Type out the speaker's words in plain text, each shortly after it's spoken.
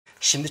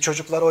Şimdi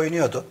çocuklar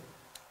oynuyordu.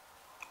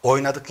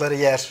 Oynadıkları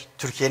yer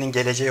Türkiye'nin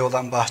geleceği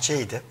olan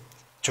bahçeydi.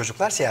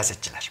 Çocuklar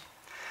siyasetçiler.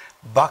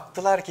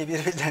 Baktılar ki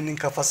birbirlerinin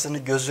kafasını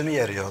gözünü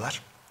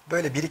yarıyorlar.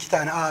 Böyle bir iki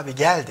tane abi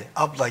geldi,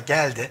 abla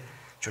geldi.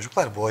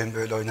 Çocuklar bu oyun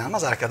böyle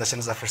oynanmaz,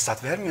 arkadaşınıza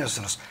fırsat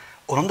vermiyorsunuz.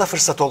 Onun da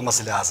fırsat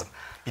olması lazım.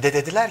 Bir de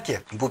dediler ki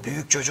bu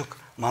büyük çocuk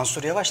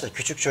Mansur Yavaş da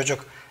küçük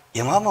çocuk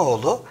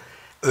İmamoğlu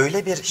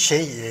öyle bir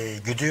şey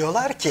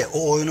güdüyorlar ki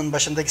o oyunun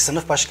başındaki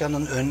sınıf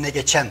başkanının önüne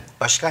geçen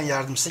başkan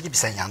yardımcısı gibi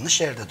sen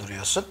yanlış yerde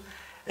duruyorsun.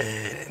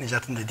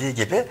 Nijat'ın dediği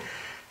gibi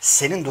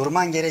senin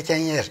durman gereken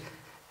yer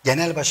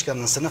genel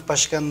başkanının, sınıf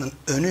başkanının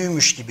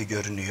önüymüş gibi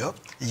görünüyor.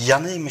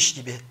 Yanıymış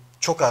gibi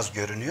çok az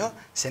görünüyor.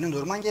 Senin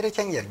durman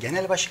gereken yer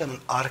genel başkanın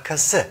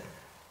arkası.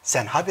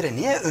 Sen habire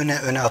niye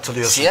öne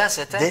atılıyorsun?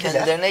 Siyaseten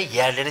kendilerine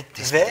yerleri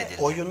tespit edildi.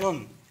 Ve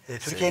oyunun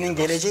Türkiye'nin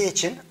geleceği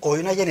için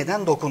oyuna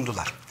yeniden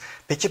dokundular.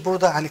 Peki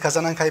burada hani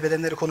kazanan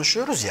kaybedenleri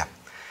konuşuyoruz ya.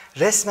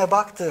 Resme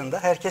baktığında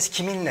herkes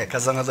kiminle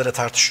kazananları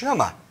tartışıyor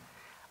ama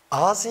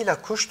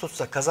ağzıyla kuş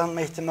tutsa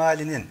kazanma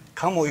ihtimalinin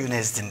kamuoyu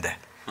nezdinde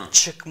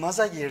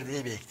çıkmaza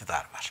girdiği bir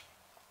iktidar var.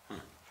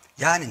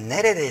 Yani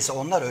neredeyse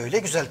onlar öyle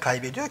güzel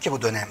kaybediyor ki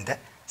bu dönemde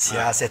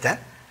siyaseten.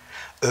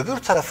 Öbür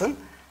tarafın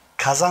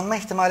kazanma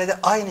ihtimali de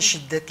aynı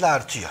şiddetle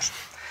artıyor.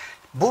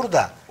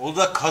 Burada o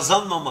da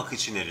kazanmamak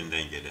için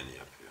elinden geleni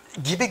yapıyor.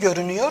 Gibi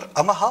görünüyor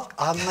ama halk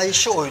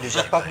anlayışı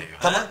oylayacak. Bak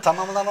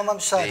tamamlamama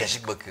müsaade et.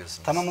 Değişik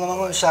bakıyorsunuz.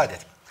 Tamamlamama müsaade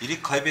et.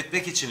 Biri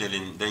kaybetmek için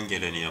elinden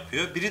geleni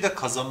yapıyor. Biri de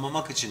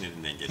kazanmamak için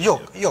elinden geleni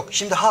yok, yapıyor. Yok.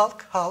 Şimdi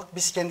halk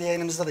biz kendi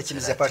yayınımızda da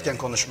ikimiz yaparken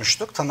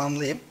konuşmuştuk.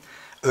 Tamamlayayım.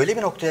 Öyle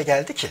bir noktaya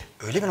geldi ki,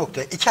 öyle bir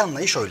noktaya iki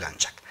anlayış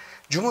oylanacak.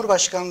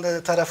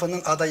 Cumhurbaşkanlığı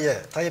tarafının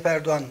adayı Tayyip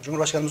Erdoğan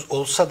Cumhurbaşkanımız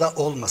olsa da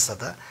olmasa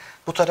da,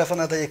 bu tarafın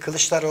adayı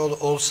Kılıçdaroğlu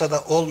olsa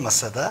da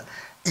olmasa da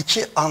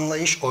iki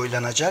anlayış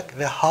oylanacak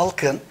ve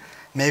halkın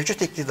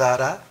mevcut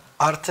iktidara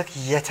artık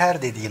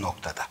yeter dediği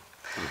noktada.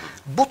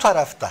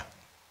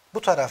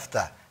 Bu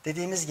tarafta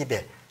dediğimiz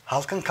gibi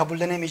halkın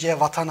kabullenemeyeceği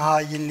vatan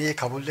hainliği,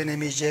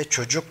 kabullenemeyeceği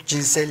çocuk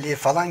cinselliği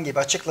falan gibi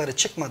açıkları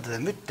çıkmadığı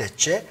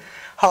müddetçe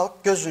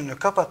halk gözünü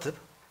kapatıp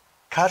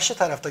karşı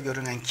tarafta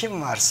görünen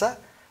kim varsa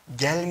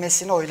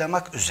gelmesini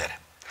oylamak üzere.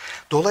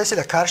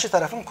 Dolayısıyla karşı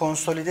tarafın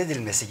konsolide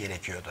edilmesi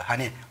gerekiyordu.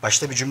 Hani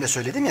başta bir cümle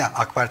söyledim ya,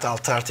 AK Parti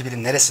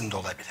 6+1'in neresinde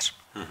olabilir?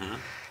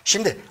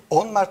 Şimdi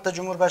 10 Mart'ta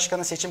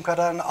Cumhurbaşkanı seçim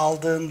kararını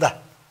aldığında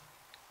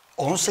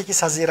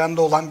 18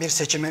 Haziran'da olan bir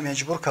seçime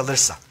mecbur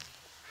kalırsa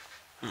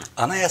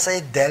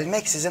anayasayı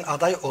delmeksizin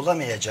aday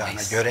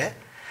olamayacağına göre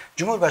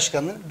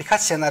Cumhurbaşkanı'nın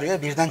birkaç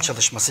senaryoya birden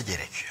çalışması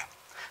gerekiyor.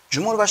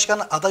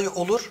 Cumhurbaşkanı adayı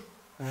olur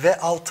ve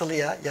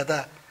Altılı'ya ya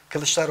da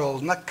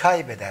Kılıçdaroğlu'na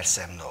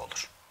kaybedersem ne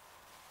olur?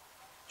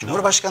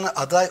 Cumhurbaşkanı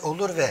aday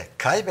olur ve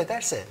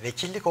kaybederse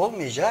vekillik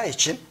olmayacağı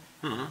için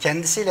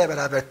kendisiyle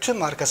beraber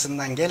tüm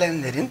arkasından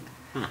gelenlerin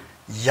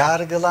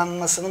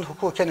yargılanmasının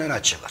hukuken önü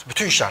açılır.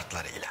 Bütün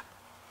şartlarıyla.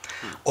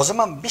 O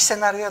zaman bir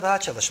senaryoya daha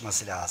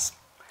çalışması lazım.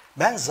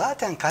 Ben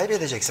zaten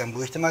kaybedeceksem,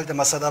 bu ihtimal de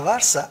masada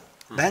varsa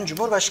ben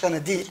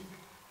Cumhurbaşkanı değil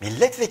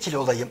milletvekili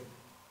olayım.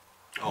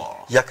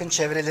 Yakın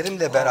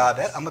çevrelerimle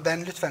beraber ama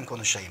ben lütfen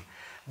konuşayım.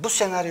 Bu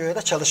senaryoya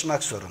da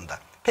çalışmak zorunda.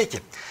 Peki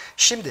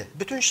şimdi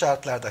bütün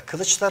şartlarda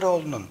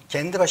Kılıçdaroğlu'nun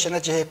kendi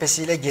başına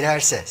CHP'siyle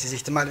girerse, siz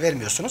ihtimal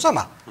vermiyorsunuz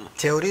ama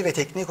teori ve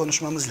tekniği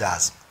konuşmamız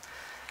lazım.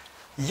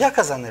 Ya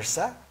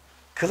kazanırsa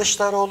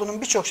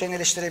Kılıçdaroğlu'nun birçok şeyini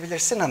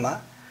eleştirebilirsin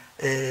ama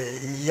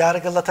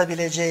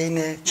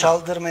yargılatabileceğini,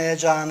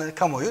 çaldırmayacağını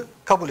kamuoyu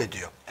kabul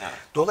ediyor. Evet.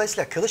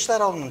 Dolayısıyla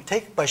Kılıçdaroğlu'nun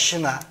tek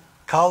başına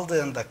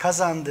kaldığında,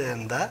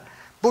 kazandığında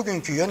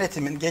bugünkü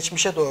yönetimin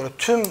geçmişe doğru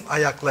tüm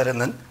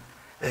ayaklarının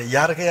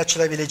yargıya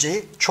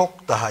açılabileceği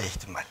çok daha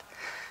ihtimal.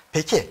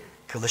 Peki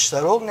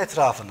Kılıçdaroğlu'nun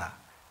etrafına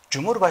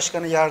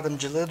Cumhurbaşkanı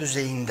yardımcılığı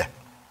düzeyinde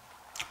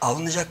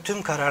alınacak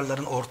tüm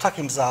kararların ortak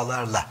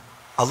imzalarla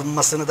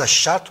alınmasını da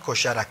şart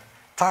koşarak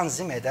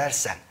tanzim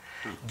edersen,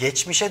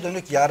 geçmişe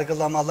dönük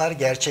yargılamalar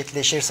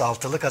gerçekleşirse,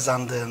 altılı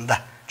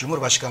kazandığında,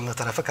 Cumhurbaşkanlığı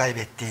tarafı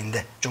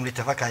kaybettiğinde, Cumhur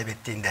İttifakı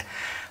kaybettiğinde,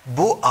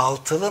 bu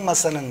altılı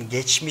masanın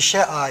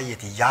geçmişe ait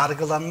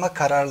yargılanma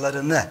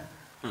kararlarını,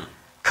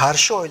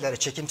 karşı oyları,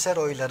 çekimser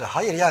oyları,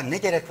 hayır ya ne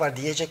gerek var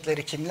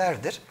diyecekleri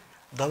kimlerdir?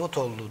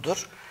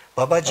 Davutoğlu'dur,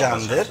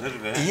 Babacan'dır,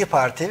 İyi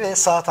Parti ve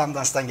sağ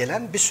tandanstan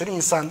gelen bir sürü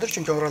insandır.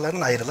 Çünkü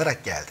oraların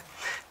ayrılarak geldi.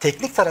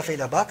 Teknik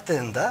tarafıyla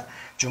baktığında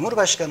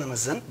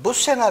Cumhurbaşkanımızın bu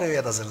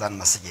senaryoya da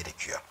hazırlanması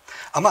gerekiyor.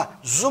 Ama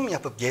zoom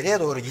yapıp geriye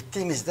doğru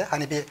gittiğimizde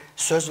hani bir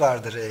söz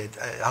vardır,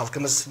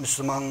 halkımız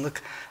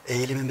Müslümanlık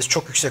eğilimimiz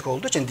çok yüksek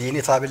olduğu için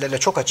dini tabirlerle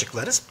çok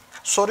açıklarız.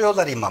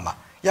 Soruyorlar imama,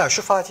 ya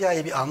şu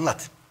Fatiha'yı bir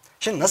anlat.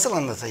 Şimdi nasıl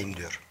anlatayım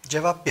diyor.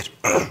 Cevap bir.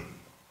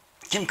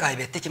 Kim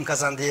kaybetti, kim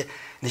kazandı diye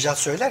Nijat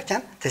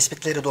söylerken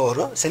tespitleri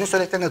doğru, senin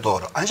söylediklerine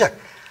doğru. Ancak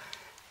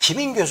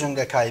kimin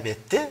gözünde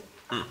kaybetti?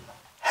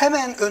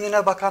 Hemen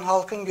önüne bakan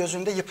halkın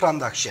gözünde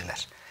yıprandı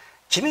Akşener.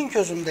 Kimin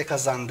gözünde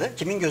kazandı?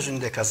 Kimin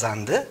gözünde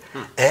kazandı?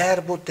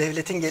 Eğer bu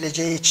devletin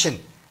geleceği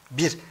için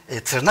bir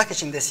tırnak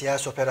içinde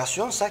siyasi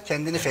operasyonsa,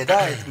 kendini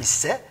feda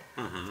etmişse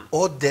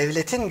o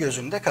devletin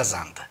gözünde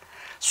kazandı.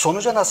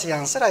 Sonuca nasıl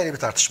yansır ayrı bir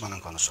tartışmanın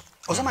konusu.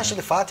 O zaman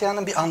şimdi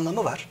Fatiha'nın bir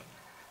anlamı var.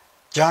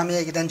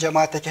 Camiye giden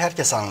cemaatteki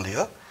herkes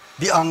anlıyor.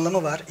 Bir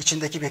anlamı var.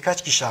 İçindeki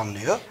birkaç kişi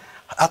anlıyor.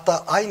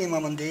 Hatta aynı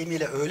imamın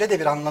deyimiyle öyle de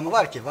bir anlamı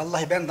var ki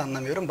vallahi ben de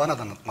anlamıyorum, bana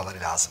da anlatmaları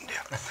lazım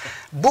diyor.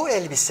 Bu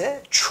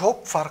elbise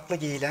çok farklı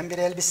giyilen bir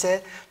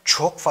elbise,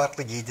 çok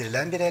farklı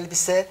giydirilen bir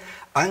elbise.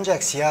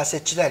 Ancak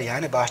siyasetçiler,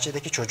 yani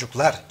bahçedeki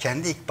çocuklar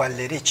kendi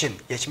ikballeri için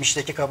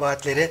geçmişteki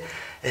kabahatleri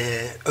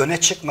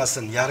öne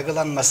çıkmasın,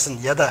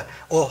 yargılanmasın ya da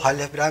o Halil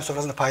İbrahim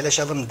sofrasını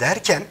paylaşalım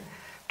derken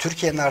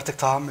Türkiye'nin artık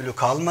tahammülü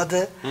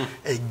kalmadı.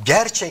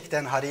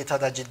 Gerçekten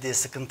haritada ciddi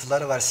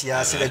sıkıntıları var,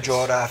 siyasi ve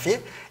coğrafi.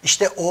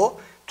 İşte o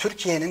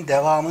Türkiye'nin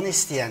devamını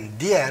isteyen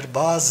diğer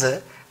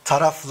bazı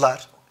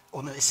taraflar,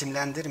 onu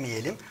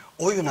isimlendirmeyelim,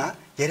 oyuna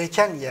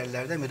gereken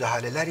yerlerde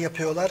müdahaleler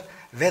yapıyorlar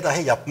ve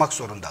dahi yapmak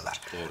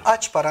zorundalar. Doğru.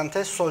 Aç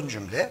parantez, son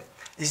cümle.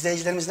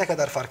 İzleyicilerimiz ne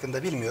kadar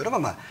farkında bilmiyorum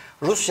ama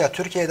Rusya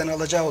Türkiye'den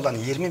alacağı olan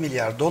 20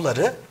 milyar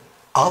doları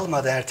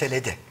almadı,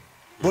 erteledi.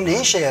 Bu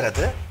ne işe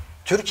yaradı?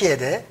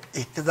 Türkiye'de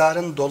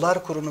iktidarın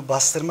dolar kurunu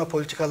bastırma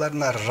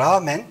politikalarına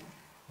rağmen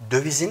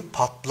dövizin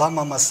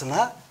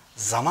patlamamasına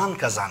zaman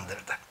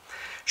kazandırdı.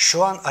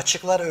 Şu an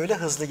açıklar öyle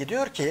hızlı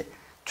gidiyor ki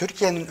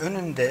Türkiye'nin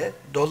önünde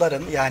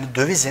doların, yani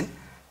dövizin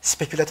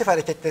spekülatif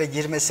hareketlere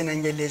girmesini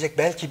engelleyecek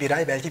belki bir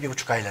ay, belki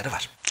 1,5 ayları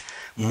var.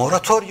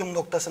 Moratoryum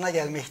noktasına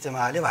gelme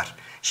ihtimali var.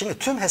 Şimdi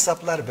tüm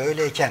hesaplar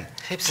böyleyken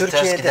hepsi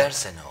Türkiye'de ters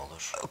giderse ne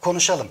olur?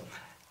 Konuşalım.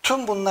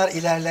 Tüm bunlar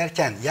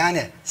ilerlerken,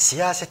 yani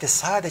siyaseti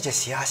sadece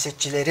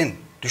siyasetçilerin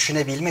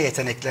düşünebilme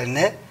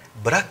yeteneklerine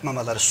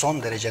bırakmamaları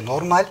son derece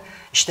normal.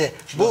 İşte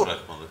bu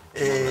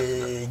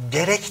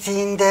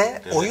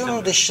gerektiğinde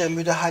oyun dışı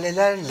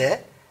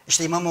müdahalelerle,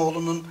 işte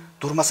İmamoğlu'nun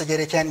durması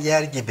gereken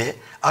yer gibi,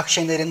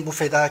 Akşener'in bu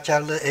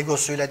fedakarlığı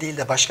egosuyla değil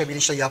de başka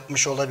bilinçle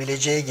yapmış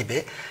olabileceği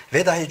gibi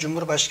ve dahi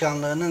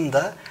Cumhurbaşkanlığının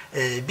da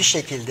bir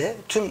şekilde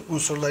tüm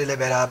unsurlarıyla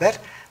beraber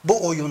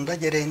bu oyunda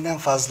gereğinden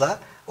fazla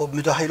o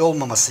müdahil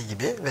olmaması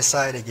gibi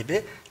vesaire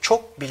gibi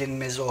çok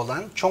bilinmezi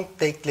olan, çok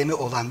denklemi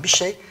olan bir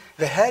şey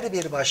ve her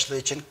bir başlığı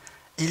için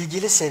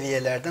ilgili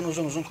seviyelerden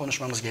uzun uzun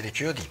konuşmamız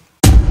gerekiyor diyeyim.